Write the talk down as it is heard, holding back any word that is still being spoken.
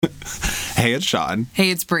Hey, it's Sean. Hey,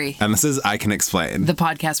 it's Brie. And this is I Can Explain, The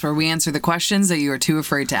podcast where we answer the questions that you are too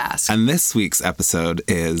afraid to ask. And this week's episode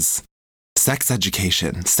is sex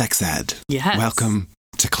education, sex ed. Yes. Welcome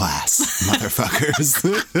to class, motherfuckers.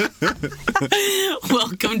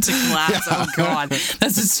 Welcome to class. Oh, God.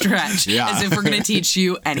 That's a stretch. Yeah. As if we're going to teach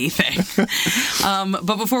you anything.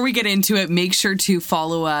 But before we get into it, make sure to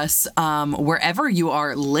follow us wherever you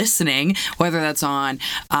are listening, whether that's on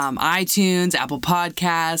iTunes, Apple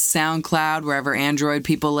Podcasts, SoundCloud, wherever Android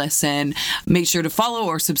people listen. Make sure to follow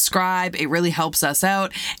or subscribe. It really helps us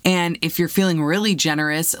out. And if you're feeling really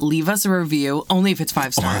generous, leave us a review, only if it's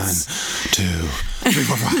 5 stars. 1, 2, 3,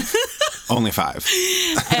 4, 5. Only 5.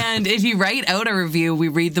 And if you write out a review, we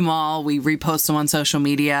read them all. We repost them on social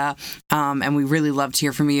media. And we really love to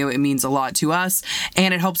hear from you. It means a lot to us.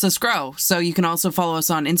 And it helps us grow. So you can also follow us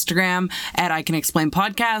on Instagram at I Can Explain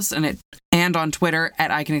Podcast and on Twitter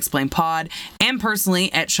at I Can Explain Pod, and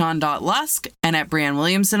personally at Sean.Lusk and at Brianne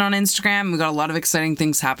Williamson on Instagram. We got a lot of exciting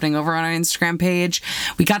things happening over on our Instagram page.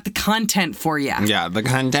 We got the content for you. Yeah, the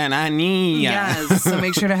content I need. Yes. So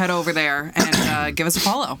make sure to head over there and give us a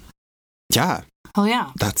follow. Yeah. Oh,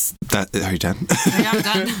 yeah. That's that. Are you done? Yeah, I'm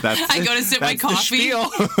done. I go to sip my coffee. You're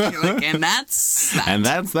like, and that's that. And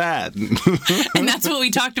that's that. And that's what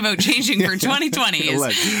we talked about changing for 2020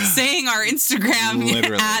 is saying our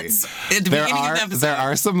Instagram ads at the beginning of the episode. There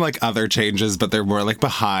are some like other changes, but they're more like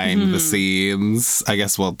behind the scenes. I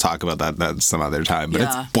guess we'll talk about that some other time, but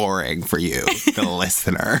it's boring for you, the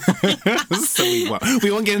listener. So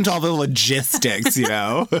we won't get into all the logistics, you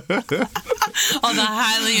know? All the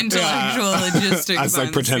highly intellectual logistics. Us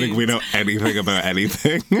like pretending we know anything about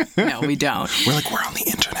anything. No, we don't. We're like, we're on the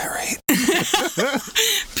internet, right?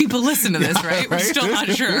 People listen to this, right? We're still not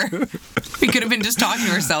sure. We could have been just talking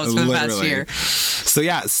to ourselves for the past year. So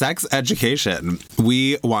yeah, sex education.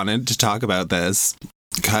 We wanted to talk about this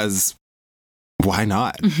because why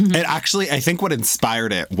not? And actually, I think what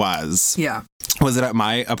inspired it was it at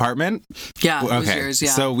my apartment? Yeah, it was yours, yeah.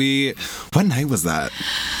 So what night was that?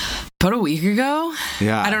 About a week ago?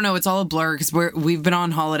 Yeah. I don't know. It's all a blur because we've been on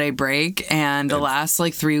holiday break and the last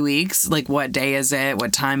like 3 weeks, like what day is it?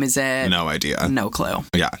 What time is it? No idea. No clue.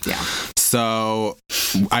 Yeah. Yeah. So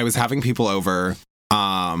I was having people over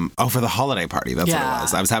for the holiday party. That's what it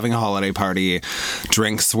was. I was having a holiday party.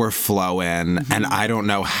 Drinks were flowing, and I don't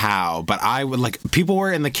know how, but I would people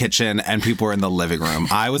were in the kitchen and people were in the living room.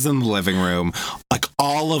 I was in the living room. Like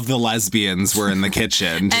all of the lesbians were in the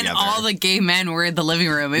kitchen and together. All the gay men were in the living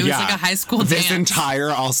room. It was like a high school dance. This entire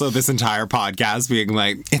podcast being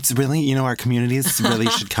like, it's really, our communities really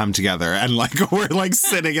should come together. And we're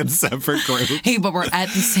sitting in separate groups. Hey, but we're at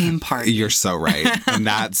the same party. You're so right. And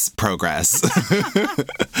that's progress.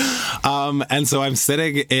 And so I'm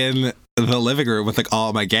sitting in the living room with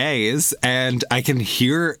all my gays, and I can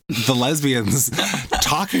hear the lesbians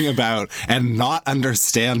talking about and not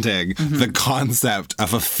understanding the concept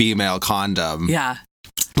of a female condom. Yeah.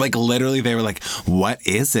 Literally, they were like, what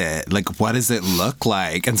is it? What does it look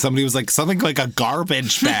like? And somebody was like, something like a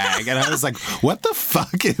garbage bag. And I was like, what the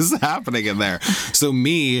fuck is happening in there? So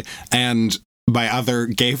me and my other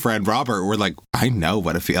gay friend, Robert, were like, I know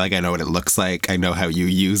what it feels like. I know what it looks like. I know how you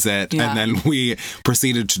use it. Yeah. And then we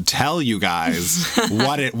proceeded to tell you guys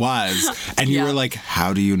what it was. And you were like,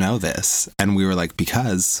 how do you know this? And we were like,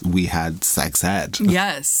 because we had sex ed.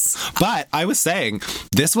 Yes. But I was saying,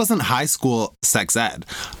 this wasn't high school sex ed.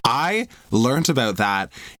 I learned about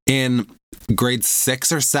that in grade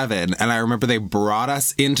 6 or 7, and I remember they brought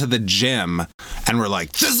us into the gym and were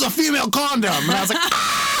like, this is a female condom. And I was like,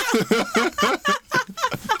 ah!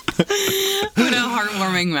 What a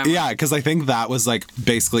heartwarming memory. Yeah, because I think that was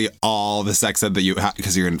basically all the sex ed that you had,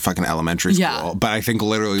 because you're in fucking elementary school. Yeah. But I think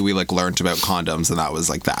literally we learned about condoms, and that was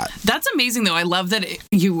that. That's amazing though. I love that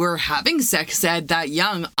you were having sex ed that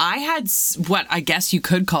young. I had what I guess you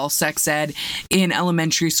could call sex ed in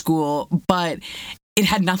elementary school, but it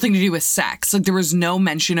had nothing to do with sex. There was no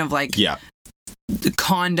mention of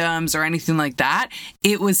condoms or anything like that.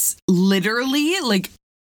 It was literally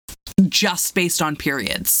just based on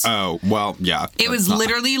periods. Oh, well, yeah. It was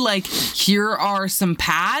literally here are some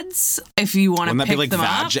pads if you want to pick them up. Wouldn't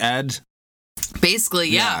that be vag ed? Basically,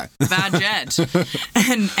 yeah. Vag ed.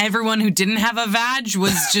 And everyone who didn't have a vag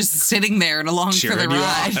was just sitting there and along for the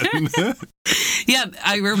ride. Yeah,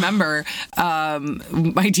 I remember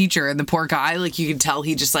my teacher and the poor guy, you could tell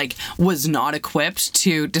he just was not equipped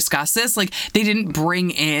to discuss this. They didn't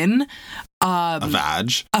bring in A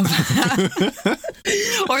vag.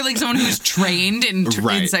 Or like someone who's trained in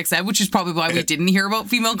sex ed, which is probably why we didn't hear about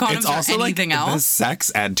female condoms or anything else. The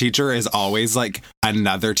sex ed teacher is always like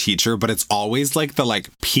another teacher, but it's always like the like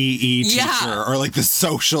PE teacher or like the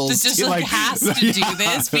socials. Just like has to do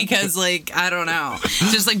this because like, I don't know.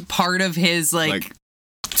 It's just like part of his like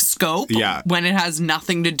scope when it has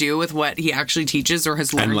nothing to do with what he actually teaches or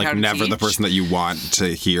has learned and like how to never teach. The person that you want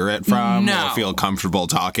to hear it from or feel comfortable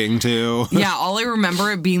talking to. Yeah, all I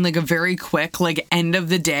remember it being like a very quick like end of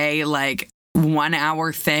the day like 1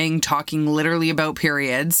 hour thing talking literally about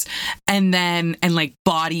periods and like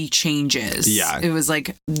body changes. Yeah. It was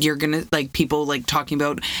like you're gonna like people like talking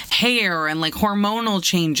about hair and like hormonal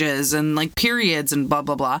changes and like periods and blah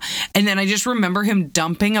blah blah. And then I just remember him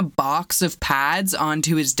dumping a box of pads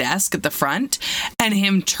onto his desk at the front and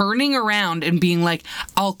him turning around and being like,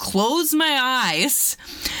 I'll close my eyes.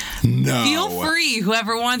 No. Feel free,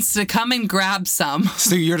 whoever wants to come and grab some.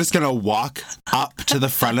 So you're just gonna walk up to the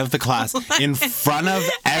front of the class in front of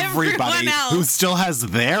everybody who still has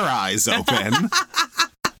their eyes open.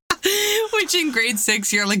 Which in grade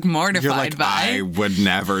 6 you're like mortified by. I would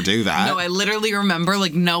never do that. No, I literally remember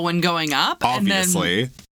like no one going up. Obviously.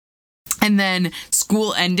 And then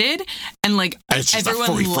school ended and like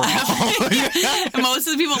everyone left. Most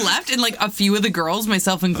of the people left and like a few of the girls,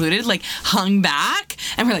 myself included, like hung back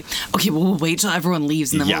and we're like, okay, well, we'll wait till everyone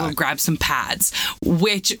leaves and then we'll grab some pads.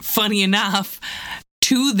 Which, funny enough,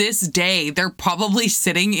 to this day, they're probably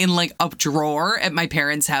sitting in like a drawer at my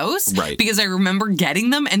parents' house. Right. Because I remember getting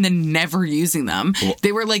them and then never using them. Well,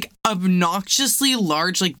 they were like obnoxiously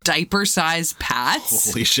large, like diaper-sized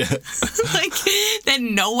pads. Holy shit. Like that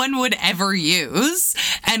no one would ever use.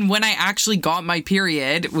 And when I actually got my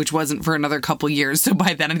period, which wasn't for another couple years, so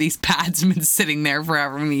by then these pads have been sitting there for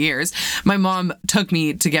however many years, my mom took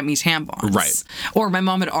me to get me tampons. Right. Or my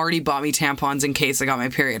mom had already bought me tampons in case I got my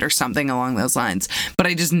period or something along those lines. But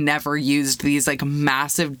I just never used these like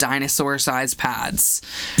massive dinosaur-sized pads.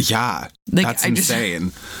 Yeah, like, that's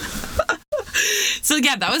insane. So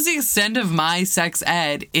yeah, that was the extent of my sex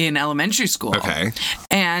ed in elementary school. Okay.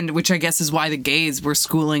 And which I guess is why the gays were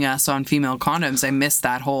schooling us on female condoms. I missed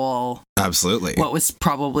that whole... Absolutely. What was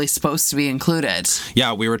probably supposed to be included.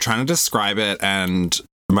 Yeah, we were trying to describe it and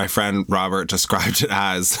my friend Robert described it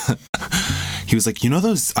as... He was like, you know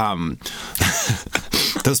those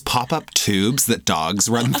those pop-up tubes that dogs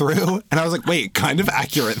run through? And I was like, wait, kind of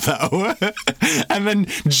accurate though. And then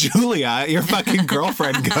Julia, your fucking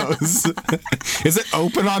girlfriend, goes, is it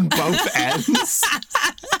open on both ends?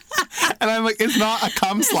 And I'm like, it's not a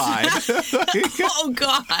cum slide. Oh,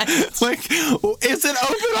 God. Like, is it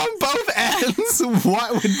open on both ends?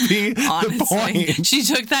 What would be Honestly, the point? She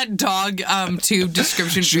took that dog tube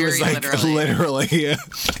description She very was like, literally.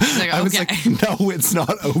 She's like, okay. I was like, no, it's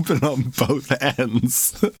not open on both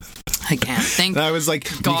ends. I can't think. And I was like,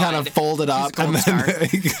 God, you kind of fold it up,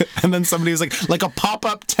 and then somebody was like a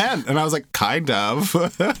pop-up tent, and I was like, kind of.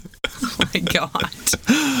 Oh my God.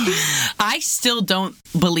 I still don't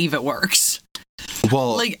believe it works.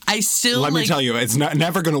 Well, like I still let me tell you, it's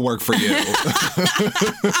never going to work for you.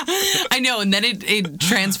 I know, and then it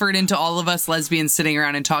transferred into all of us lesbians sitting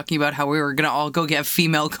around and talking about how we were going to all go get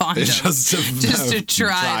female condoms just to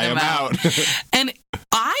try them out. And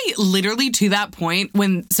I literally, to that point,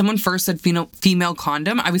 when someone first said female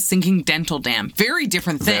condom, I was thinking dental dam. Very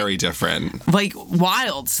different thing. Very different. Like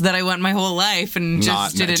wild, so that I went my whole life and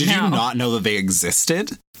just didn't know. Did you not know that they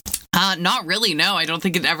existed? Not really, no. I don't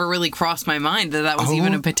think it ever really crossed my mind that was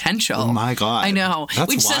even a potential. Oh my God. I know. That's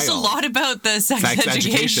which wild. says a lot about the sex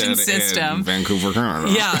education system. In Vancouver,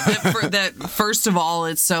 Canada. Yeah, that first of all,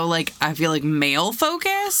 it's so like, I feel like male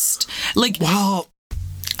focused. Like, well,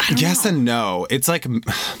 yes know. And no. It's like,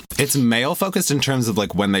 it's male focused in terms of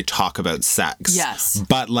like when they talk about sex. Yes.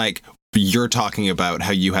 But like, you're talking about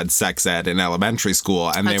how you had sex ed in elementary school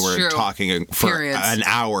and That's they were true. talking for Periods. an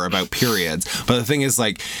hour about periods. But the thing is,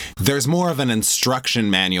 like, there's more of an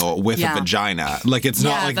instruction manual with a vagina. Like, it's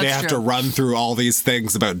not like they have to run through all these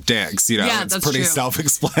things about dicks, you know? Yeah, it's that's pretty true.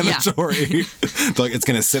 self-explanatory. Like, it's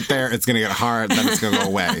going to sit there, it's going to get hard, then it's going to go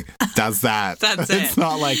away. That's that. That's It's it.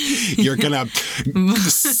 not like you're going to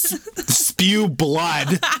spew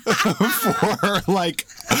blood for, like,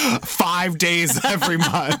 5 days every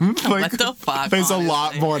month. Like, what the fuck? there's honestly. a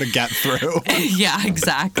lot more to get through. Yeah,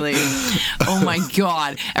 exactly. Oh my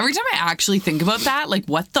God. Every time I actually think about that, like,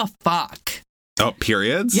 what the fuck? Oh,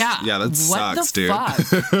 periods? Yeah. Yeah, that sucks, dude. Fuck?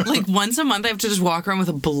 Like, once a month I have to just walk around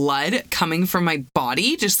with blood coming from my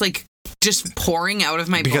body, just pouring out of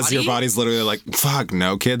my because body. your body's literally like, fuck,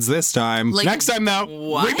 no kids this time. Like, next time, though,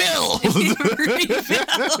 what? rebuild.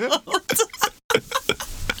 Rebuild.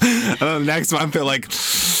 And then the next month they're like,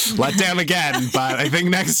 let down again, but I think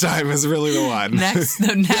next time is really the one.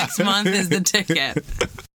 The next month is the ticket.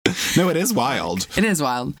 No, it is wild. It is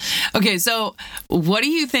wild. Okay, so what do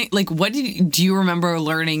you think, like, what do you remember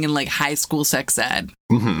learning in, like, high school sex ed?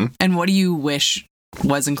 Mm-hmm. And what do you wish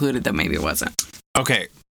was included that maybe it wasn't? Okay.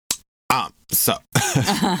 So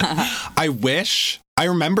I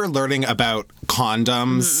remember learning about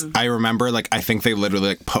condoms. Mm-hmm. I remember, like, I think they literally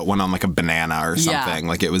like put one on like a banana or something.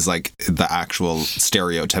 Like it was like the actual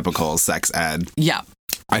stereotypical sex ed. Yeah.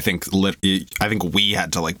 I think we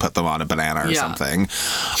had to like put them on a banana or something.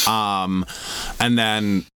 And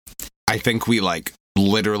then I think we like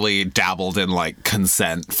literally dabbled in like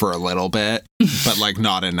consent for a little bit, but like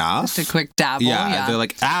not enough. Just a quick dabble. Yeah. They're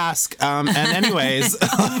like, ask. And anyways,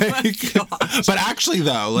 but actually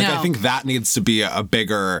though, like, I think that needs to be a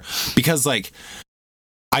bigger, because like,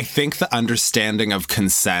 I think the understanding of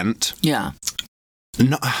consent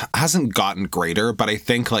hasn't gotten greater, but I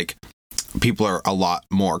think like people are a lot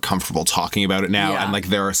more comfortable talking about it now, and like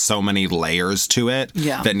there are so many layers to it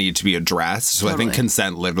that need to be addressed. So I think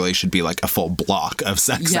consent literally should be like a full block of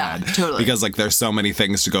sex ed, because like there's so many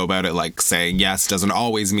things to go about it. Like saying yes doesn't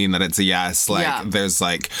always mean that it's a yes. Like there's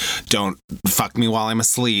like, don't fuck me while I'm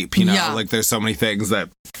asleep, you know. Like there's so many things that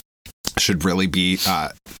should really be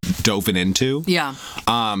dove into.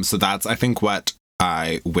 So that's, I think, what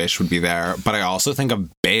I wish would be there. But I also think a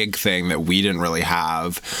big thing that we didn't really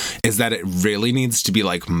have is that it really needs to be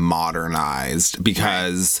like modernized,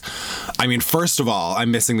 because I mean, first of all,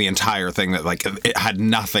 I'm missing the entire thing that like it had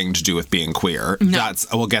nothing to do with being queer.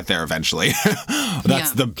 We'll get there eventually.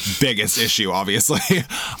 That's the biggest issue, obviously.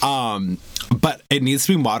 But it needs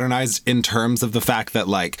to be modernized in terms of the fact that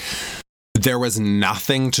like there was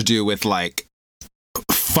nothing to do with like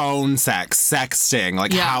phone sex, sexting,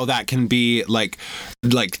 like how that can be like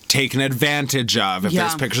taken advantage of if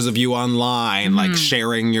there's pictures of you online, like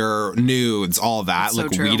sharing your nudes, all that. That's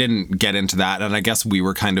like we didn't get into that, and I guess we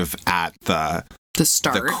were kind of at the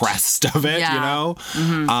start, the crest of it, you know.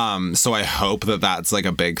 So I hope that that's like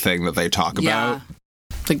a big thing that they talk about.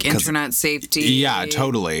 Like internet safety. Yeah,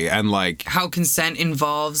 totally. And like how consent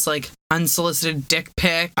involves like unsolicited dick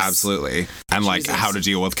pics. Absolutely. And like how to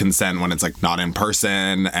deal with consent when it's like not in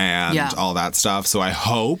person and all that stuff. So I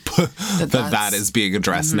hope that is being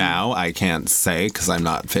addressed now. I can't say because I'm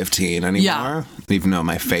not 15 anymore, even though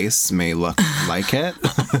my face may look like it.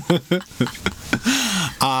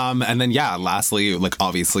 And then lastly, like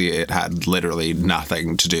obviously it had literally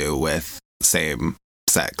nothing to do with same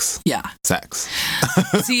sex. Sex.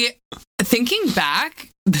 See, thinking back,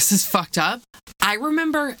 this is fucked up. I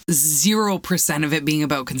remember 0% of it being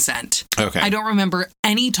about consent. Okay. I don't remember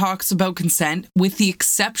any talks about consent, with the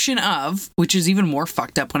exception of, which is even more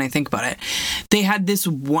fucked up when I think about it, they had this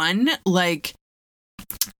one, like,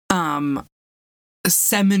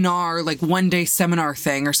 seminar, like one-day seminar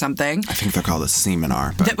thing or something. I think they're called a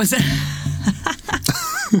seminar. But... That was...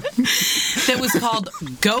 that was called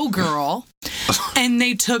Go Girl, and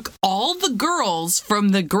they took all the girls from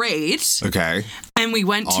the grade. Okay. And we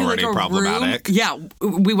went to like a room. Yeah,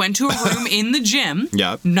 we went to a room in the gym.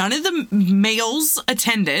 Yep. None of the males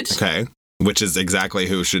attended. Okay. Which is exactly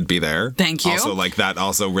who should be there. Thank you. Also, like that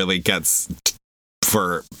also really gets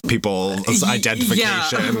for people's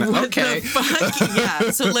identification. Yeah. Okay.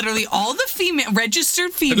 Yeah. So literally all the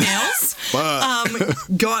registered females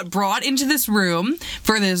got brought into this room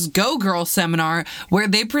for this Go Girl seminar where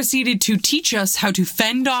they proceeded to teach us how to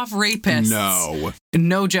fend off rapists.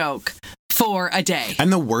 No joke. For a day.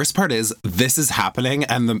 And the worst part is this is happening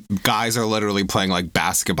and the guys are literally playing like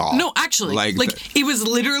basketball. No, actually. Like it was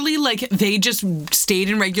literally like they just stayed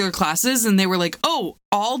in regular classes and they were like, oh,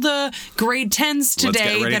 all the grade 10s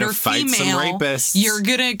today that are female, you're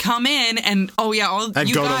gonna come in and you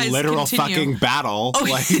go guys to literal continue. Fucking battle. Oh,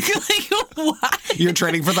 like what? You're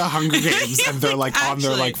training for the Hunger Games and they're like on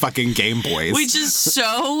their like fucking Game Boys. Which is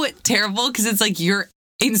so terrible because it's like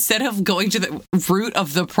instead of going to the root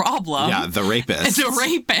of the problem. Yeah, the rapist.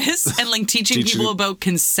 And like teaching people about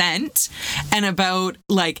consent and about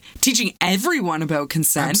like teaching everyone about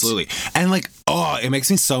consent. Absolutely. And like, it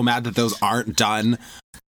makes me so mad that those aren't done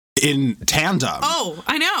in tandem. Oh,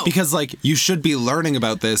 I know. Because like you should be learning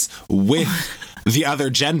about this with the other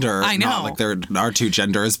gender. I know. Not like there are two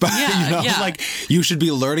genders, but like you should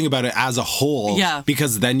be learning about it as a whole. Yeah.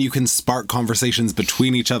 Because then you can spark conversations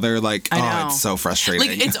between each other. Like, it's so frustrating.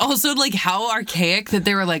 Like, it's also like how archaic that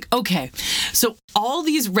they were like, okay, so all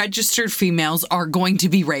these registered females are going to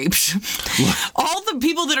be raped. All the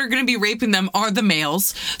people that are going to be raping them are the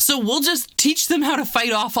males. So we'll just teach them how to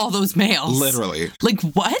fight off all those males. Literally. Like,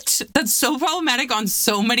 what? That's so problematic on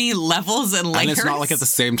so many levels and layers. And it's not like at the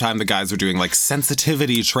same time the guys were doing like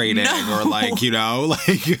sensitivity training or like,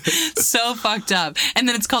 like. So fucked up. And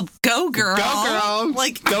then it's called Go Girl. Go Girl.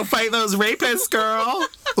 Like, go fight those rapists, girl.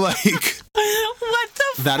 Like. What the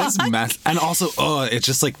fuck? That is mess. And also, it's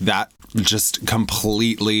just like that just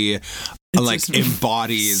completely like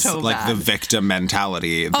embodies so like the bad. victim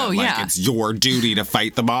mentality that like it's your duty to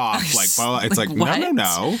fight them off. Like, well, it's like what?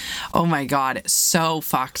 no. Oh my God, so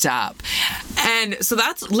fucked up. And so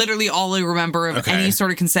that's literally all I remember of any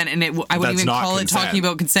sort of consent. And I wouldn't even call it talking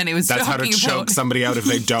about consent. It was that's how to choke somebody out if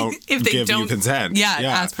they don't give you consent. Yeah,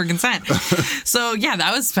 ask for consent. So yeah,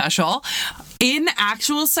 that was special. In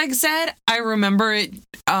actual sex ed, I remember it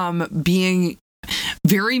being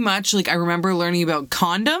very much like I remember learning about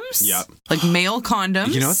condoms. Yep. Like male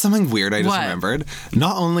condoms. You know what's something weird I just remembered?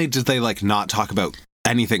 Not only did they like not talk about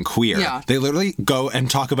anything queer, they literally go and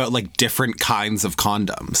talk about like different kinds of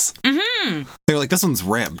condoms. Mm-hmm. They're like, this one's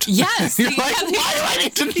ribbed. Yes. You're like, why do I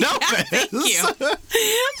need to know this? Thank you.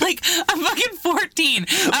 Like, I'm fucking 14.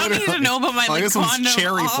 I don't need to know about my like condom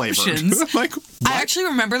cherry options. Flavored. Like, what? I actually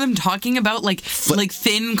remember them talking about like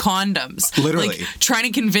thin condoms. Literally. Like trying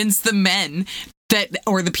to convince the men that,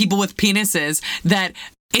 or the people with penises, that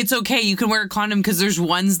it's okay, you can wear a condom because there's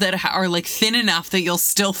ones that are like thin enough that you'll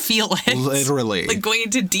still feel it. Literally. Like going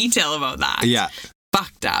into detail about that. Yeah.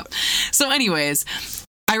 Fucked up. So anyways,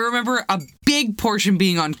 I remember a big portion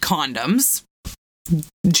being on condoms.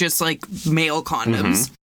 Just like male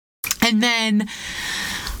condoms. Mm-hmm. And then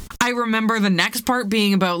I remember the next part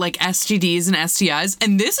being about like STDs and STIs.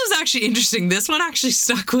 And this was actually interesting. This one actually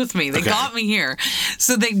stuck with me. They got me here.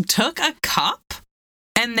 So they took a cup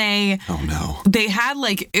and they had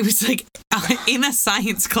like, it was like in a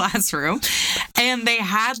science classroom, and they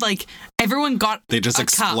had like, everyone got they just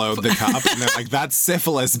explode the cup and they're like, that's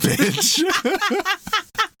syphilis, bitch.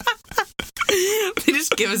 They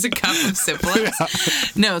just give us a cup of syphilis. Yeah.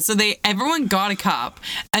 No, so everyone got a cup,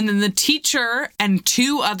 and then the teacher and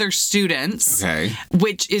two other students,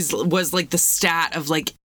 which was like the stat of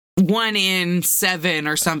like 1 in 7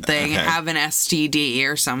 or something have an STD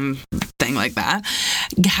or something like that,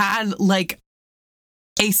 had like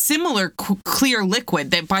a similar clear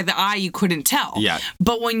liquid that by the eye you couldn't tell. Yeah.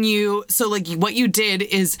 But when so like what you did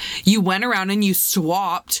is you went around and you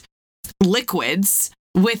swapped liquids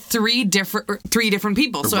with three different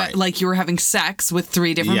people. So like you were having sex with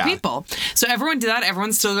 3 different people. So everyone did that.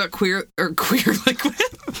 Everyone still got queer liquid.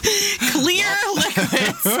 Clear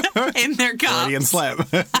liquids in their cups. Freudian slip.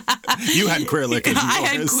 You had queer liquid. I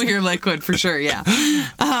had queer liquid for sure, yeah.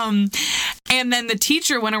 And then the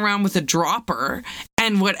teacher went around with a dropper,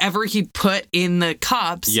 and whatever he put in the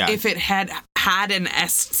cups, if it had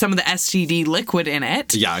some of the STD liquid in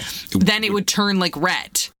it, then it would turn like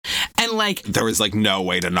red. And like there was like no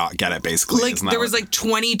way to not get it, basically. Like there was like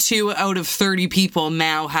 22 out of 30 people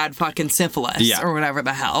now had fucking syphilis or whatever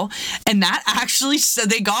the hell. And that actually,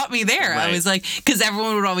 they got me there. I was like, because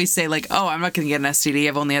everyone would always say like, oh, I'm not going to get an STD.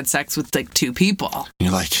 I've only had sex with like 2 people.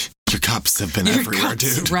 You're like, your cups have been everywhere,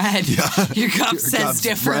 dude. Red. Yeah. Your cup says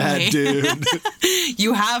differently. Red, dude.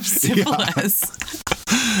 You have syphilis.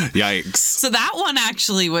 Yikes. So that one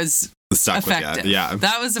actually was effective. Yeah.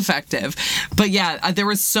 That was effective. But yeah, there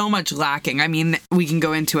was so much lacking. I mean, we can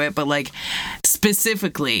go into it, but like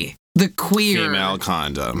specifically the queer female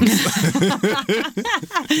condoms.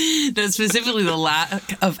 No, specifically the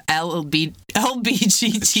lack of LBGTQ.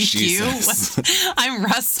 I'm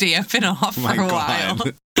rusty. I've been off for a while.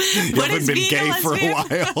 You haven't been gay for a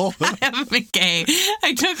while. I haven't been gay.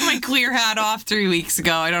 I took my queer hat off 3 weeks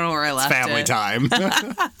ago. I don't know where I left it. Family time.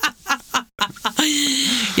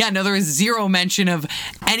 Yeah, no, there was zero mention of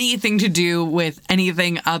anything to do with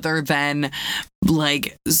anything other than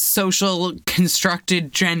like social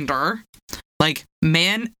constructed gender. Like a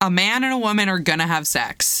man and a woman are gonna have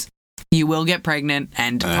sex. You will get pregnant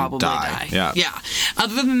and probably die. Yeah.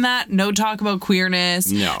 Other than that, no talk about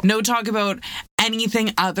queerness. No talk about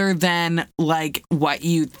anything other than like what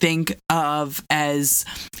you think of as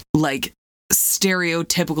like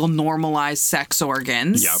stereotypical normalized sex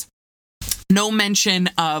organs. Yep. No mention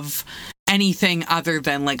of anything other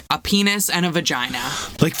than like a penis and a vagina.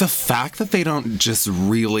 Like the fact that they don't just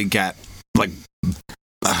really get like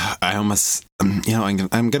I almost,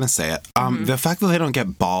 I'm gonna say it. The fact that they don't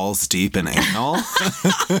get balls deep in anal.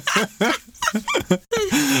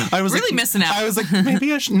 I was really missing out. I was like,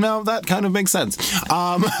 maybe I should. No, that kind of makes sense.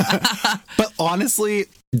 But honestly,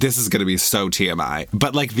 this is gonna be so TMI.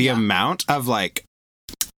 But like the amount of like,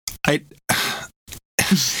 when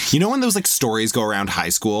those like stories go around high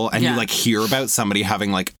school and you like hear about somebody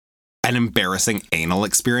having like an embarrassing anal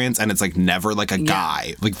experience and it's like never like a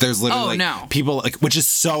guy. Like there's literally people like, which is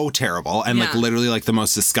so terrible and like literally like the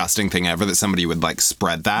most disgusting thing ever that somebody would like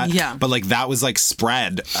spread that. Yeah. But like that was like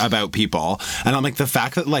spread about people. And I'm like, the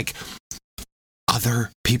fact that like other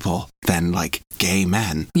people than like gay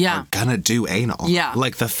men are gonna do anal. Yeah.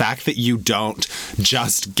 Like the fact that you don't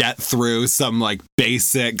just get through some like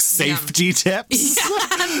basic safety tips.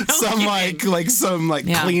 Some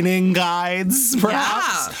cleaning guides,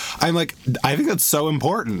 perhaps. Yeah. I'm like, I think that's so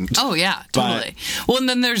important. Oh yeah, totally. Well, and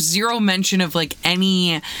then there's zero mention of like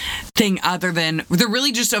anything other than they're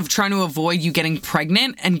really just of trying to avoid you getting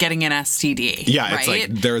pregnant and getting an STD. Yeah, right? It's like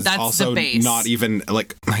there's that's also not even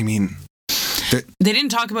like they didn't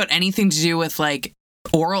talk about anything to do with like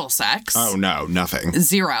oral sex. Oh no, nothing.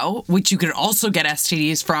 Zero, which you could also get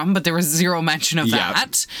STDs from, but there was zero mention of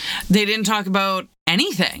that. They didn't talk about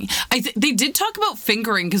anything. They did talk about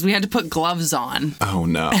fingering because we had to put gloves on. Oh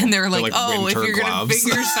no. And they're like, oh, if you're going to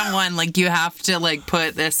finger someone, like you have to like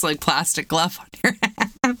put this like plastic glove on your hand.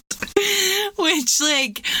 Which,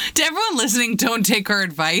 like, to everyone listening, don't take our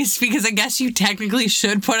advice because I guess you technically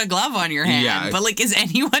should put a glove on your hand. Yeah. But, like, is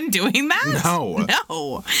anyone doing that? No.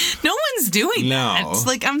 No one's doing that. It's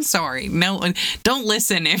like, I'm sorry. No one. Don't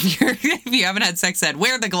listen if you haven't had sex ed.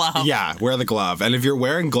 Wear the glove. Yeah, wear the glove. And if you're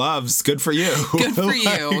wearing gloves, good for you. Good for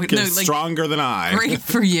you. Like, stronger than I. Great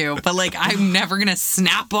for you. But, like, I'm never going to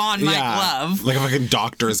snap on my glove. Like a fucking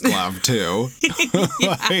doctor's glove, too.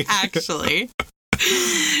 Actually.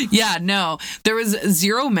 Yeah, no. There was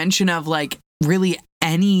zero mention of, like, really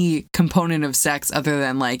any component of sex other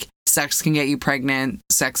than, like, sex can get you pregnant,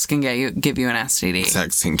 sex can give you an STD.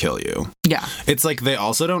 Sex can kill you. Yeah. It's like they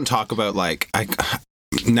also don't talk about, like,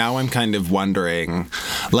 now I'm kind of wondering,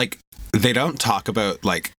 like, they don't talk about,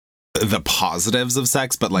 like, the positives of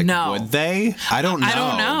sex, but like, would they? I don't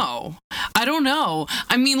know.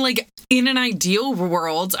 I mean, like, in an ideal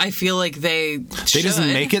world, I feel like they should. Just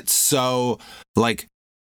make it so like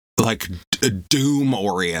doom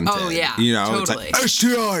oriented. Oh yeah, totally. It's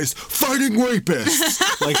like STIs, fighting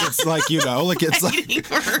rapists. Like it's like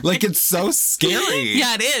it's like it's so scary.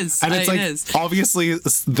 Yeah, it is. And it's obviously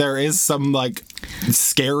there is some like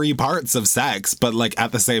scary parts of sex, but like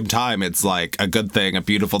at the same time, it's like a good thing, a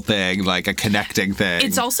beautiful thing, like a connecting thing.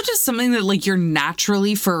 It's also just something that like you're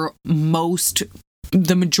naturally for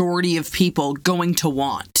the majority of people going to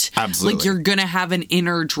want. Absolutely. Like, you're going to have an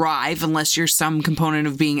inner drive, unless you're some component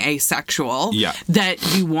of being asexual,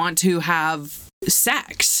 that you want to have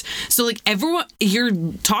sex. So, like, you're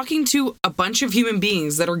talking to a bunch of human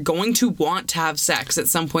beings that are going to want to have sex at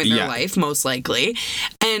some point in their life, most likely.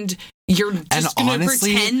 And you're just going to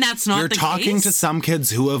pretend that's not the case. You're talking to some kids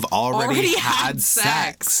who have already had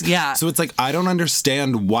sex. Yeah. So it's like, I don't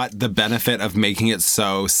understand what the benefit of making it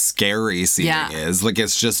so scary seeming is. Like,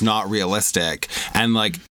 it's just not realistic. And,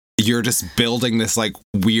 like, you're just building this, like,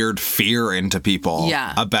 weird fear into people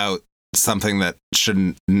about something that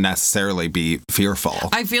shouldn't necessarily be fearful.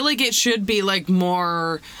 I feel like it should be, like,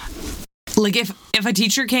 more... Like, if a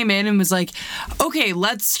teacher came in and was like, okay,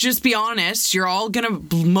 let's just be honest, you're all gonna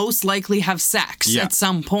most likely have sex at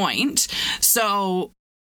some point. So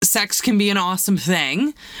sex can be an awesome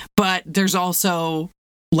thing, but there's also,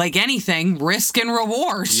 like anything, risk and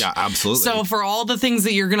reward. Yeah, absolutely. So for all the things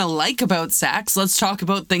that you're gonna like about sex, let's talk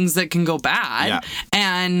about things that can go bad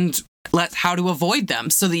and how to avoid them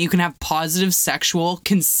so that you can have positive sexual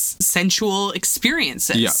consensual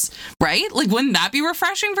experiences, right? Like, wouldn't that be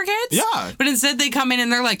refreshing for kids? Yeah. But instead they come in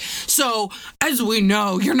and they're like, so as we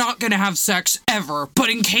know, you're not gonna have sex ever, but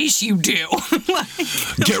in case you do,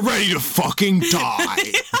 get ready to fucking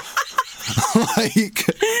die. Like,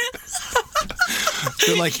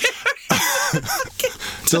 they're like,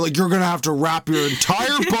 you're gonna have to wrap your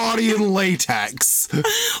entire body in latex.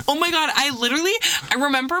 Oh my God, I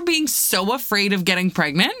remember being so afraid of getting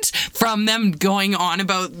pregnant from them going on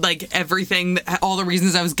about like everything, all the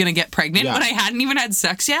reasons I was gonna get pregnant when I hadn't even had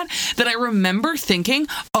sex yet, that I remember thinking,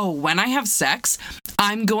 oh, when I have sex,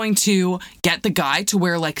 I'm going to get the guy to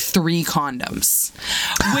wear like 3 condoms,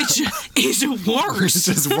 which is worse. It's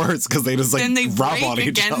just worse because they just like rub on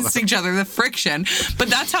each other, the friction. But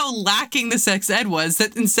that's how lacking the sex ed was,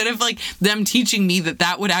 that instead of like them teaching me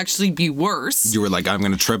that would actually be worse. You were like, I'm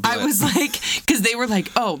going to triple it. I was like, because they were like,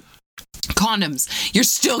 oh, Condoms. You're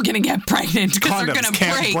still going to get pregnant because they're going Condoms to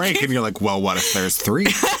can't break. And you're like, well, what if there's 3?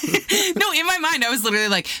 No, in my mind, I was literally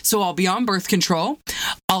like, so I'll be on birth control.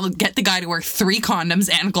 I'll get the guy to wear 3 condoms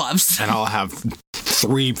and gloves. And I'll have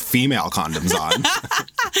 3 female condoms on.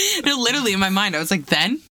 No, literally in my mind, I was like,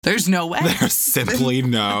 then there's no way. There's simply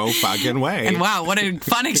no fucking way. And wow, what a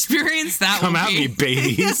fun experience that Come would at be. me,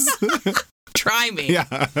 babies. Try me. Yeah.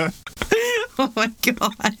 Oh my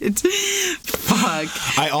God.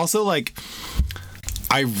 Fuck. I also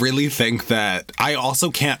I really think that I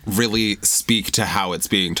also can't really speak to how it's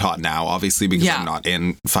being taught now, obviously, because I'm not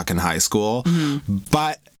in fucking high school. Mm-hmm.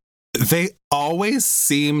 But they always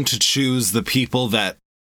seem to choose the people that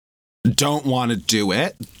don't want to do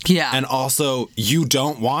it. Yeah. And also, you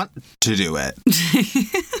don't want to do it.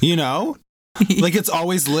 You know? Like, it's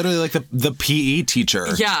always literally like the PE teacher.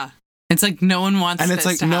 Yeah. It's like no one wants, and it's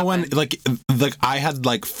like no one like I had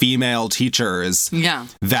like female teachers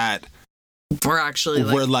that were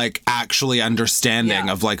actually understanding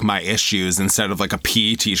of like my issues, instead of like a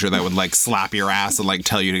PE teacher that would like slap your ass and like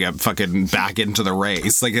tell you to get fucking back into the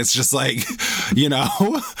race. Like, it's just like, you know,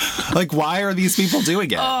 like, why are these people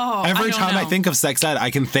doing it? Every time I think of sex ed,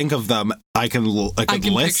 I can think of them. I can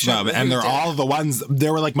list them, and they're all the ones. They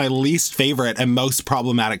were like my least favorite and most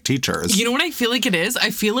problematic teachers. You know what I feel like it is? I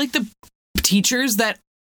feel like the teachers that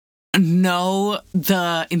know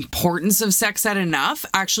the importance of sex ed enough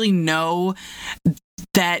actually know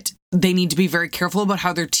that they need to be very careful about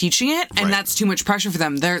how they're teaching it, and that's too much pressure for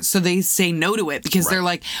them. So they say no to it because they're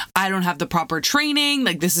like, I don't have the proper training.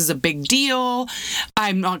 Like, this is a big deal.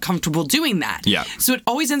 I'm not comfortable doing that. Yeah. So it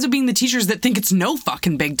always ends up being the teachers that think it's no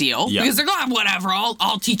fucking big deal because they're like, whatever.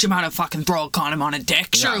 I'll teach them how to fucking throw a condom on a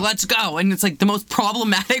dick. Sure, let's go. And it's like the most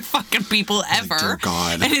problematic fucking people ever. Like, dear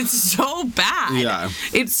God. And it's so bad. Yeah.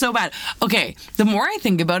 It's so bad. Okay. The more I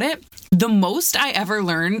think about it, the most I ever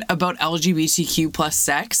learned about LGBTQ plus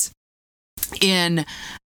sex in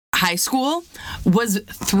high school was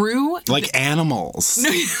through animals.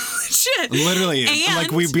 No shit. Literally. And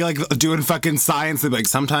like, we'd be like doing fucking science, and like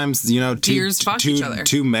sometimes, you know, deers fuck each other.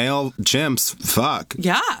 2 male chimps fuck.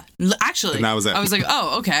 Yeah. Actually. And that was it. I was like,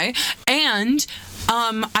 oh, okay. And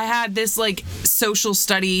I had this like social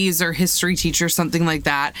studies or history teacher, something like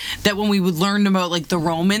that when we would learn about like the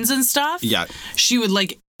Romans and stuff, she would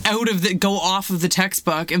like go off of the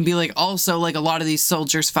textbook and be like, also like a lot of these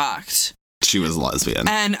soldiers fucked. She was lesbian.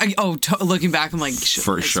 And looking back, I'm like,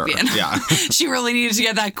 for sure. Yeah. She really needed to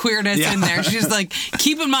get that queerness in there. She's like,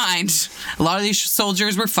 keep in mind, a lot of these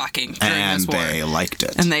soldiers were fucking during this war. And they liked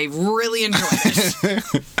it. And they really enjoyed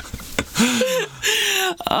it.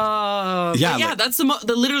 That's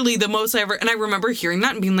literally the most I ever. And I remember hearing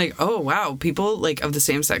that and being like, oh wow, people like of the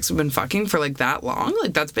same sex have been fucking for like that long.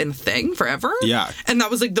 Like, that's been a thing forever. Yeah. And that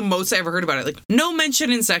was like the most I ever heard about it. Like, no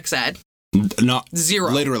mention in sex ed. Not zero.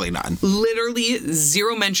 Literally none. Literally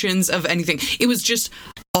zero mentions of anything. It was just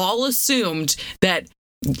all assumed that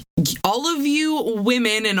all of you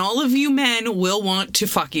women and all of you men will want to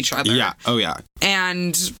fuck each other. Yeah. Oh yeah.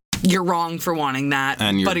 And you're wrong for wanting that,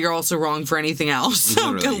 but you're also wrong for anything else.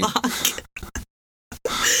 So good luck.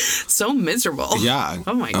 So miserable. Yeah.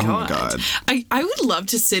 Oh my God. I would love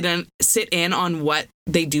to sit in on what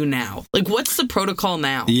they do now. Like, what's the protocol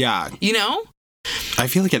now? Yeah. You know? I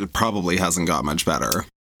feel like it probably hasn't got much better.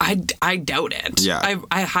 I doubt it. Yeah.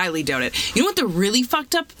 I highly doubt it. You know what the really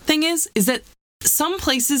fucked up thing is? Is that some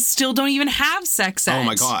places still don't even have sex ed. Oh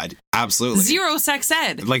my God. Absolutely. Zero sex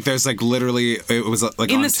ed. Like, there's like literally, it was like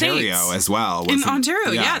in Ontario as well. In Ontario,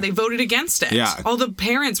 yeah. They voted against it. Yeah. All the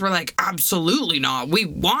parents were like, absolutely not. We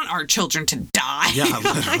want our children to die. Yeah,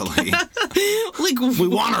 literally. Like, we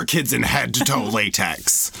want our kids in head-to-toe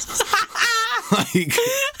latex. Like...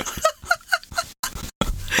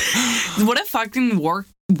 What a fucking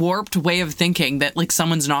warped way of thinking that like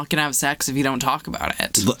someone's not gonna have sex if you don't talk about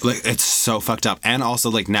it. Like, it's so fucked up. And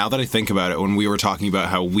also, like, now that I think about it, when we were talking about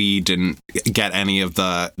how we didn't get any of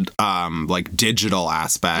the like digital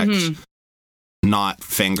aspect, not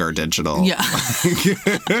finger digital. Yeah.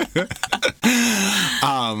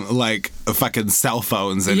 Like fucking cell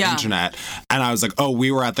phones and internet. And I was like, oh,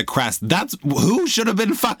 we were at the crest. That's who should have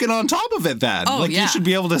been fucking on top of it then. Oh, like, you should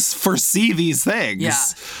be able to foresee these things. Yeah.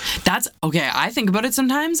 That's okay. I think about it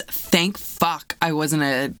sometimes. Thank fuck I wasn't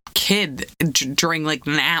a kid during like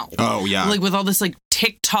now. Oh, yeah. Like with all this like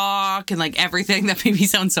TikTok and like everything that made me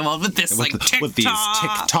sound so old with this like TikTok. With these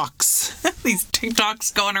TikToks. These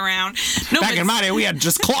TikToks going around. Back in my day, we had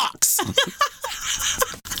just clocks.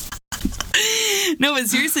 No, but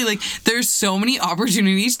seriously, like, there's so many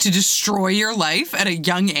opportunities to destroy your life at a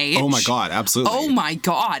young age. Oh my God, absolutely. Oh my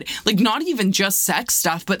God. Like, not even just sex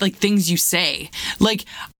stuff, but like things you say. Like,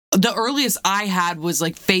 the earliest I had was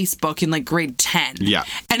like Facebook in like grade 10. Yeah.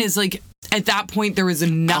 And it's like, at that point, there was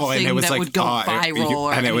nothing and it was that like, would go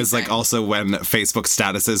viral. and it was like also when Facebook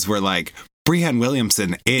statuses were like, Breanne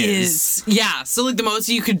Williamson is. Yeah. So like the most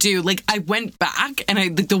you could do, like I went back and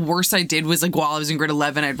like the worst I did was like while I was in grade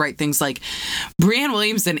 11, I'd write things like, Breanne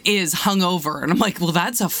Williamson is hungover. And I'm like, well,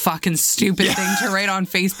 that's a fucking stupid thing to write on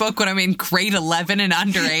Facebook when I'm in grade 11 and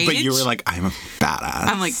underage. But you were like, I'm a badass.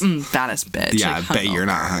 I'm like, baddest bitch. Yeah, like, I bet you're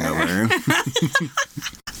not hungover.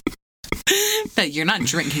 That you're not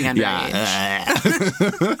drinking underage. Yeah.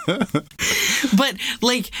 But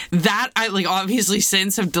like that, I like obviously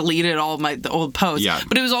since have deleted all of the old posts. Yeah.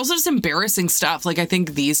 But it was also just embarrassing stuff. Like I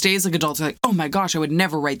think these days, like adults are like, oh my gosh, I would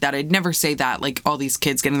never write that. I'd never say that. Like all these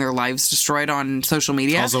kids getting their lives destroyed on social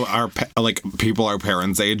media. Also, like people our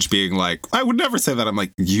parents' age being like, I would never say that. I'm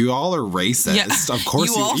like, you all are racist. Yeah. Of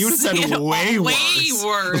course you would have said way worse. Way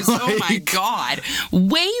worse. Oh my God.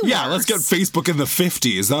 Way worse. Yeah, let's get Facebook in the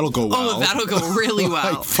 50s. That'll go well. Oh, that'll go really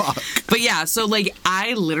well. Like, fuck. But yeah, so like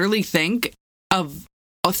I literally think of,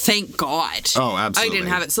 oh, thank God. Oh, absolutely. I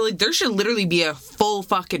didn't have it. So like there should literally be a full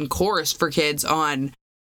fucking course for kids on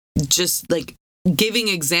just like giving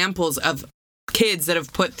examples of kids that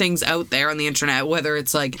have put things out there on the internet, whether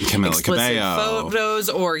it's like Camila explicit Cabello. photos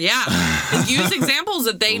or like, use examples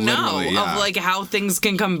that they know yeah. of like how things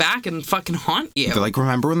can come back and fucking haunt you. They're like,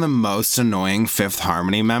 remember when the most annoying Fifth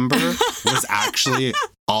Harmony member was actually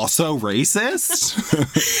also racist?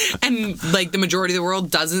 And like the majority of the world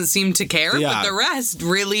doesn't seem to care, Yeah. but the rest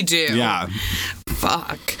really do. Yeah.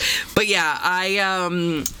 Fuck. But yeah,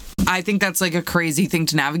 I think that's like a crazy thing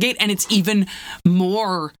to navigate, and it's even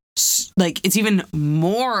more it's even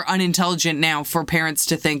more unintelligent now for parents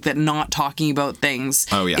to think that not talking about things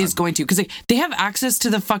is going to, because they have access to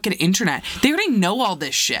the fucking internet. They already know all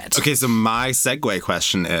this shit. Okay, so my segue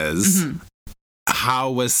question is,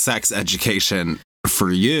 how was sex education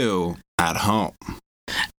for you at home?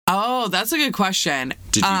 Oh, that's a good question.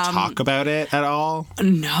 Did you talk about it at all?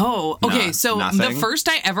 No. Okay, No, so nothing? the first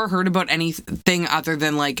I ever heard about anything other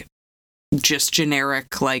than like just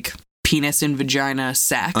generic like penis and vagina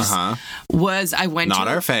sex was I went not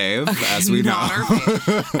to our fave, as we know. Our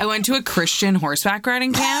fave. I went to a Christian horseback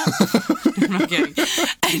riding camp. I'm not kidding.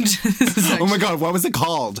 And this is oh my God, what was it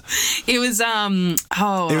called? It was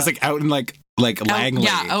it was like out in like Langley.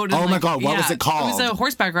 Oh my God, what was it called? It was a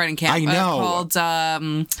horseback riding camp. I know.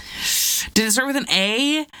 Called did it start with an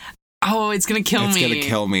A? Oh, it's gonna kill me.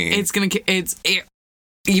 It's gonna kill me.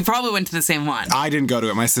 You probably went to the same one. I didn't go to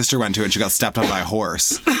it. My sister went to it. She got stepped on by a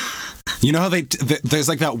horse. You know how there's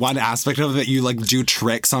like that one aspect of it that you like do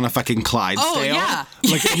tricks on a fucking Clydesdale? Oh, yeah.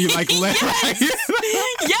 Like you like Yes.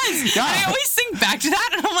 Yeah. I always think back to that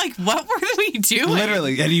and I'm like, what were we doing?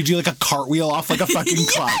 Literally. And you do like a cartwheel off like a fucking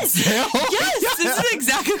Clydesdale. Yes, this is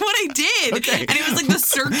exactly what I did. Okay. And it was like the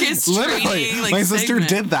circus training. Like, my sister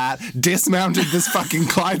did that, dismounted this fucking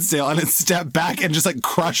Clydesdale, and it stepped back and just like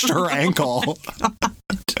crushed her ankle.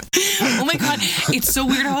 Oh my God, it's so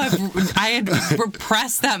weird how I had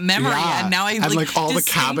repressed that memory, and now I like all the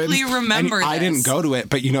cabins. Remember and I didn't go to it,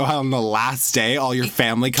 but you know how on the last day all your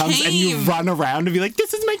family comes and you run around and be like,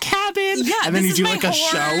 "This is my cabin," and then you do like a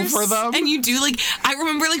show for them, and you do like I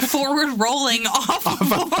remember like forward rolling off of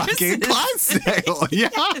a fucking Clydesdale. Yeah.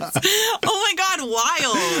 Yes. Oh my God,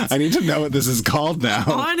 wild! I need to know what this is called now.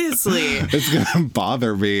 Honestly, it's gonna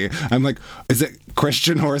bother me. I'm like, is it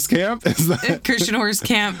Christian Horse Camp? Is that Christian Horse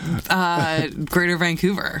Camp, Greater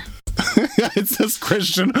Vancouver? It says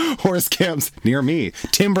Christian Horse Camps near me.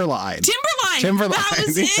 Timberline. That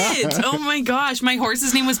was it. Oh my gosh, my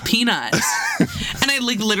horse's name was Peanut, and I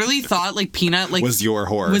like literally thought like Peanut like was your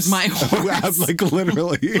horse. Was my horse. Like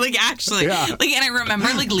literally. Like actually. Yeah. Like, and I remember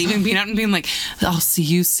like leaving Peanut and being like, "I'll see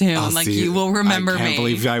you soon. You will remember me." I can't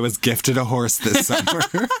believe I was gifted a horse this summer.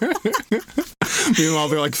 Meanwhile,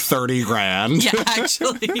 they're like 30 grand. Yeah,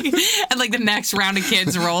 actually. And like the next round of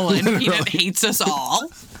kids rolling, Peanut hates us all.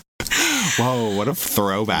 Whoa, what a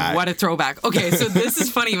throwback. What a throwback. Okay, so this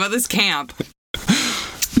is funny about this camp.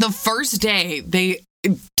 The first day,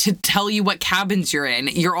 to tell you what cabins you're in,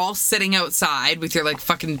 you're all sitting outside with your like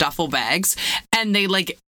fucking duffel bags, and they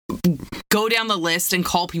like go down the list and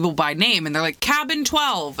call people by name, and they're like cabin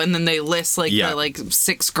 12, and then they list like the like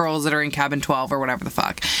 6 girls that are in cabin 12 or whatever the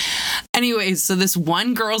fuck. Anyways, so this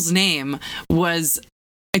one girl's name was,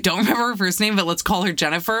 I don't remember her first name, but let's call her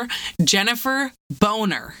Jennifer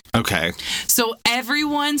Boner. Okay. So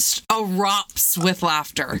everyone erupts with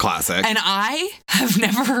laughter. Classic. And I have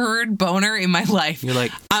never heard Boner in my life. You're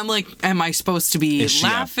like, I'm like, am I supposed to be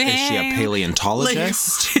laughing? Is she a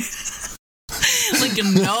paleontologist? Like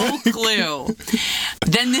no clue.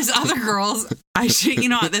 Then this other girl's, I shit you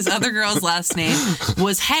not, this other girl's last name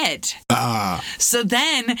was Head. So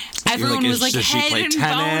then everyone was like, Head and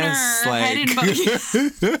Boner. Head and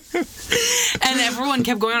Boner. And everyone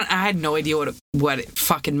kept going on. I had no idea what it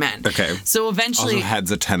fucking meant. Okay. So eventually... Also,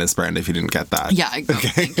 Head's a tennis brand if you didn't get that. Yeah,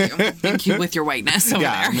 thank you. Thank you with your whiteness over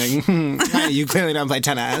there. Like, you clearly don't play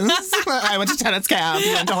tennis. I went to tennis camp.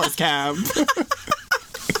 You went to horse camp.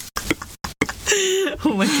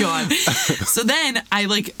 Oh my God. So then I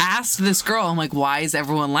asked this girl, I'm like, why is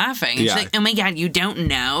everyone laughing? And she's like, oh my God, you don't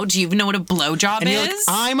know? Do you even know what a blowjob is? Like,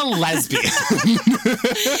 I'm a lesbian.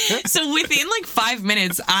 So within 5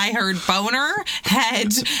 minutes, I heard boner,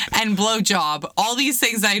 head, and blowjob. All these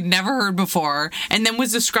things I'd never heard before, and then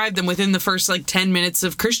was described them within the first 10 minutes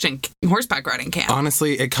of Christian horseback riding camp.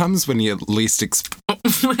 Honestly, it comes when you least expect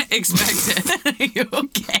it. Are you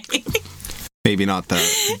okay? Maybe not the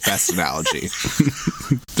best analogy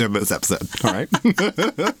in this episode. All right.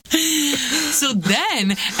 So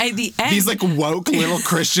then, at the end... These, woke little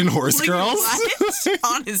Christian horse girls? What?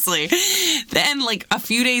 Honestly. Then, a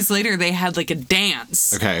few days later, they had, a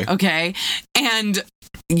dance. Okay. Okay? And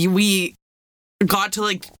we got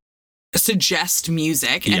to, suggest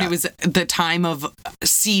music. And it was the time of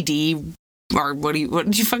CD... Or what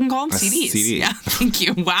did you fucking call them? CDs. CD. Yeah, thank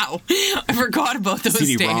you. Wow. I forgot about those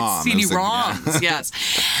days. CD-ROMs, yes.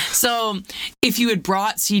 So if you had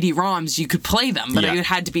brought CD-ROMs, you could play them, but it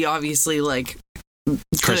had to be obviously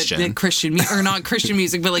Christian. Christian or not Christian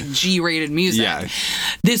music, but G-rated music. Yeah.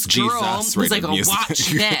 This girl was like, oh,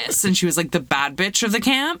 watch this. And she was the bad bitch of the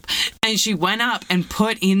camp. And she went up and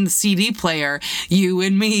put in the CD player, you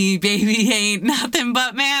and me, baby, ain't nothing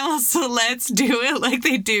but mammals. So let's do it like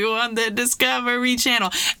they do on the Discovery Channel.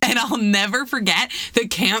 And I'll never forget the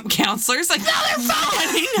camp counselors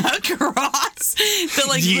running across the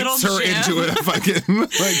little her gym. into a fucking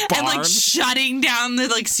barn. And shutting down the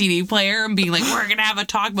CD player and being we're gonna have a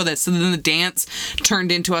talk about this. And then the dance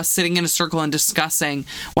turned into us sitting in a circle and discussing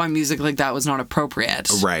why music like that was not appropriate.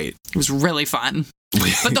 Right. It was really fun.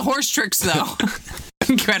 But the horse tricks, though,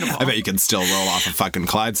 incredible. I bet you can still roll off a fucking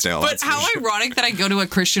Clydesdale. But how ironic that I go to a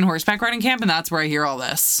Christian horseback riding camp and that's where I hear all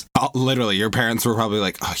this. Literally, your parents were probably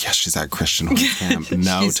like, oh, yes, she's at Christian horse camp.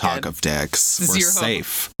 No talk of dicks. We're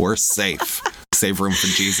safe. We're safe. Save room for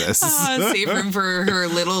Jesus. Save room for her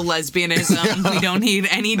little lesbianism. Yeah. We don't need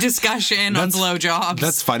any discussion on blowjobs.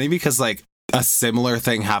 That's funny because, a similar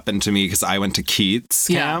thing happened to me because I went to Keats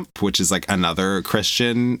camp, which is another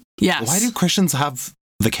Christian. Yes. Why do Christians have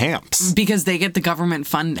the camps? Because they get the government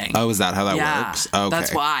funding. Oh, is that how that works? Okay.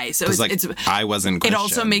 That's why. So it's I wasn't Christian. It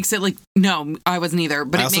also makes it no, I wasn't either,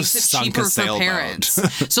 but it makes it cheaper for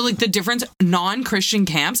parents. So the difference, non-Christian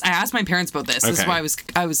camps, I asked my parents about this. Okay. This is why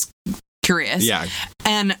I was curious. Yeah.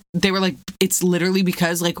 And they were like, it's literally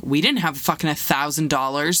because we didn't have fucking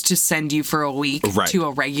 $1,000 to send you for a week to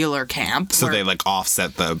a regular camp. So they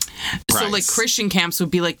offset the price. So Christian camps would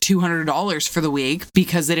be $200 for the week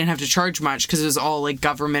because they didn't have to charge much because it was all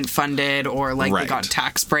government funded or they got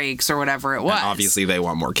tax breaks or whatever it was. And obviously they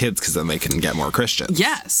want more kids because then they can get more Christians.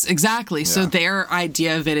 Yes, exactly. Yeah. So their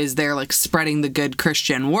idea of it is they're spreading the good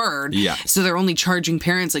Christian word. Yeah. So they're only charging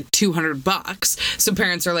parents $200. So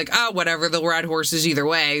parents are whatever, they'll ride horses either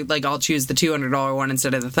way. I'll choose the $200 one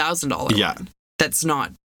instead of the $1,000 one. That's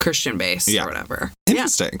not Christian based or whatever.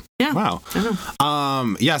 Interesting. Yeah. Wow.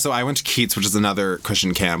 So I went to Keats, which is another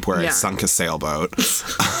Christian camp where I sunk a sailboat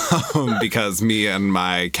because me and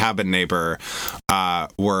my cabin neighbor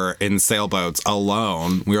were in sailboats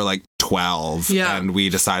alone. We were 12 and we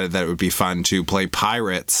decided that it would be fun to play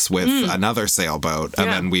pirates with another sailboat and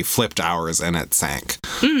then we flipped ours and it sank.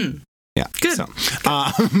 Yeah. Good. So,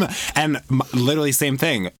 and literally same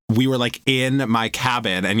thing. We were in my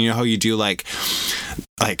cabin and you know how you do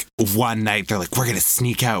one night they're we're going to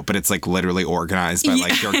sneak out, but it's literally organized by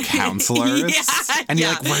your counselors. And you're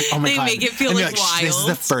oh my God. They make it feel wild. This is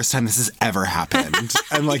the first time this has ever happened.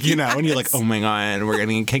 And and you're oh my God, we're going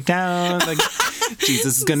to get kicked out.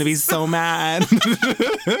 Jesus is going to be so mad.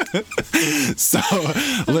 So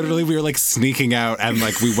literally we were sneaking out and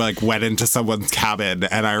we went into someone's cabin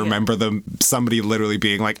and I remember somebody literally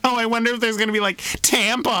being oh, I wonder if there's going to be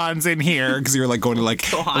tampons in here because you were going to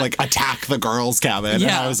attack the girls' cabin. Yeah.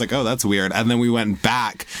 And I was oh, that's weird. And then we went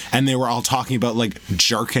back and they were all talking about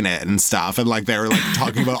jerking it and stuff and they were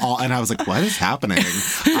talking about all, and I was what is happening?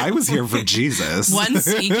 I was here for Jesus. One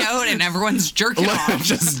sneak out and everyone's jerking off.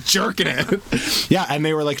 Just jerking it. Yeah, and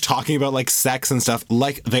they were talking about sex and stuff.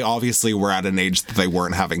 They obviously were at an age that they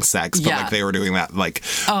weren't having sex, but they were doing that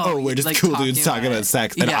we're just cool dudes talking about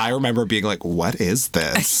sex. And I remember being what is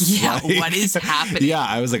this? Yeah, what is happening? Yeah,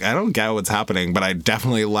 I was I don't get what's happening, but I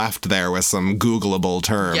definitely left there with some Googleable full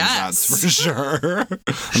terms. Yes. That's for sure.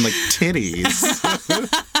 I'm like, titties.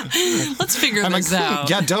 Let's figure I'm this like, out.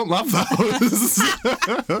 yeah, don't love those.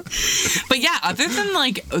 But yeah, other than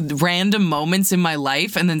like random moments in my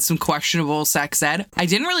life and then some questionable sex ed, I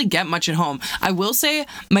didn't really get much at home. I will say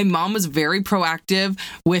my mom was very proactive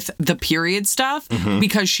with the period stuff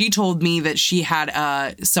because she told me that she had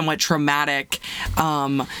a somewhat traumatic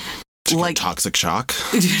like toxic shock.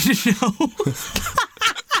 No.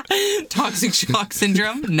 Toxic shock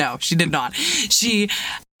syndrome? No, she did not. She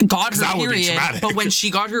got her period, but when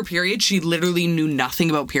she got her period, she literally knew nothing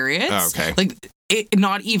about periods. Oh, okay. Like,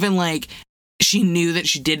 not even like she knew that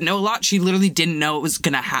she didn't know a lot. She literally didn't know it was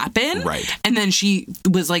going to happen. Right. And then she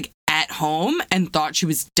was like at home and thought she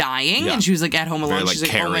was dying. Yeah. And she was like at home alone. Very, like, She's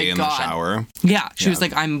like, oh my in God. the shower. Yeah. She was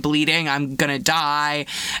like, I'm bleeding. I'm going to die.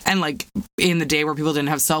 And like in the day where people didn't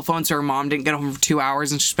have cell phones, so her mom didn't get home for 2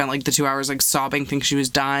 hours and she spent like the 2 hours like sobbing, thinking she was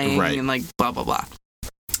dying and like blah, blah, blah.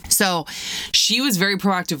 So she was very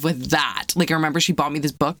proactive with that. Like, I remember she bought me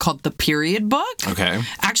this book called The Period Book. Okay.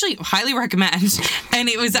 Actually, highly recommend. And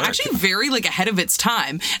it was actually very, like, ahead of its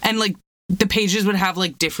time. And, like, the pages would have,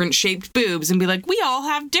 like, different shaped boobs and be like, we all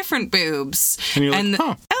have different boobs. And you're like,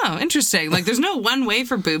 huh. Oh, interesting. Like, there's no one way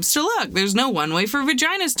for boobs to look. There's no one way for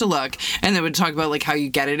vaginas to look. And they would talk about, like, how you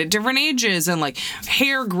get it at different ages and, like,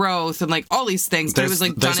 hair growth and, like, all these things. But it was,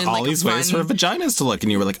 like, done in, like, all these ways for vaginas to look.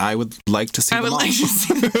 And you were like, I would like to see them all. Like to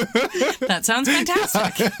see that sounds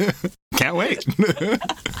fantastic. Can't wait.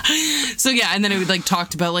 So, yeah, and then it would, like,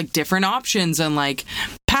 talked about, like, different options and, like,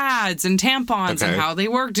 pads and tampons and how they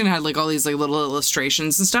worked and had, like, all these, like, little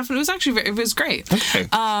illustrations and stuff. And it was actually, it was great. Okay.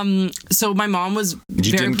 So my mom was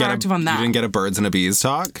very proactive on that. You didn't get a birds and a bees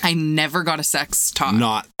talk? I never got a sex talk.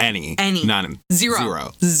 Not any. None.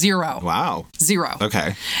 Zero. Wow. Zero.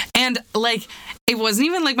 Okay. And, like, it wasn't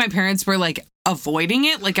even like my parents were, like, avoiding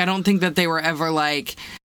it. Like, I don't think that they were ever, like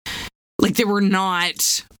they were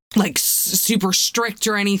not, like, super strict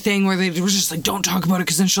or anything where they were just like, don't talk about it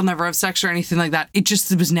because then she'll never have sex or anything like that. It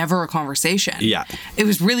was never a conversation. Yeah. It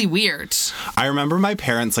was really weird. I remember my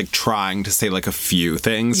parents, like, trying to say, like, a few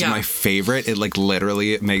things. Yeah. My favorite, it, like,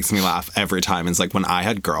 literally makes me laugh every time. It's like when I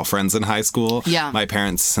had girlfriends in high school, my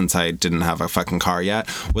parents, since I didn't have a fucking car yet,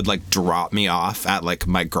 would, like, drop me off at, like,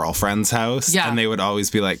 my girlfriend's house. Yeah. And they would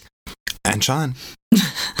always be like, and Sean,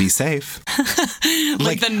 be safe.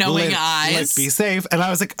 like the knowing eyes. Like, be safe. And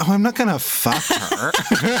I was like, oh, I'm not gonna fuck her.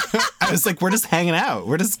 I was like, we're just hanging out.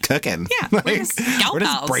 We're just cooking. Yeah. Like, we're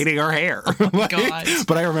just braiding our hair. Oh my God.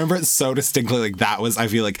 But I remember it so distinctly. Like, that was, I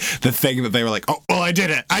feel like, the thing that they were like, oh, well, I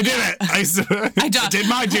did it. I did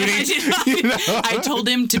my duty. I told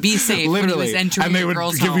him to be safe literally. When he was entering and they would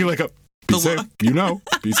girl's give home. me like a, be safe,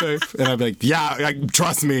 be safe. And I'd be like, yeah,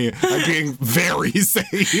 trust me, I'm being very safe.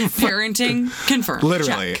 Parenting confirmed.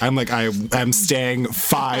 Literally. Check. I'm like, I'm staying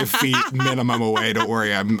 5 feet minimum away. Don't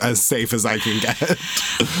worry, I'm as safe as I can get.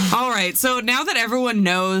 All right, so now that everyone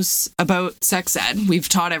knows about sex ed, we've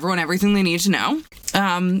taught everyone everything they need to know.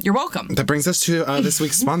 You're welcome. That brings us to this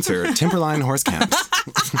week's sponsor, Timberline Horse Camps.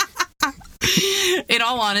 In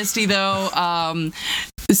all honesty, though,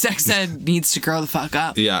 sex ed needs to grow the fuck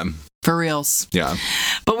up. Yeah. For reals. Yeah.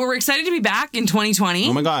 But we're excited to be back in 2020.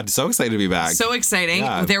 Oh my God, so excited to be back. So exciting.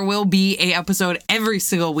 Yeah. There will be an episode every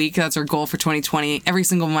single week. That's our goal for 2020, every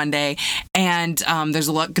single Monday. And there's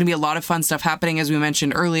going to be a lot of fun stuff happening, as we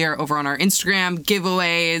mentioned earlier, over on our Instagram,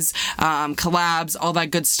 giveaways, collabs, all that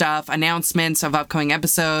good stuff, announcements of upcoming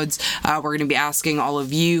episodes. We're going to be asking all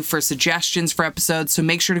of you for suggestions for episodes. So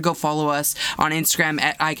make sure to go follow us on Instagram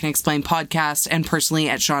at I Can Explain Podcast and personally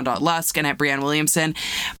at Sean.Lusk and at Brianne Williamson.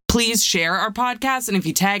 Please share our podcast, and if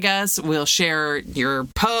you tag us, we'll share your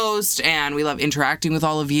post, and we love interacting with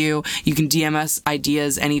all of you. You can DM us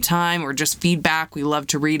ideas anytime or just feedback. We love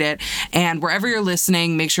to read it. And wherever you're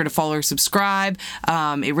listening, make sure to follow or subscribe.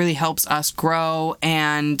 It really helps us grow,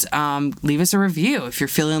 and leave us a review if you're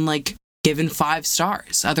feeling like giving 5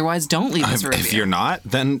 stars. Otherwise, don't leave us a review. If you're not,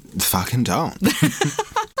 then fucking don't.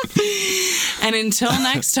 And until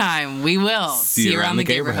next time, we will see you around the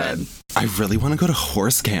neighborhood. I really want to go to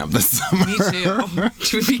horse camp this summer. Me too.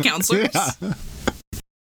 Should we be counselors? Yeah.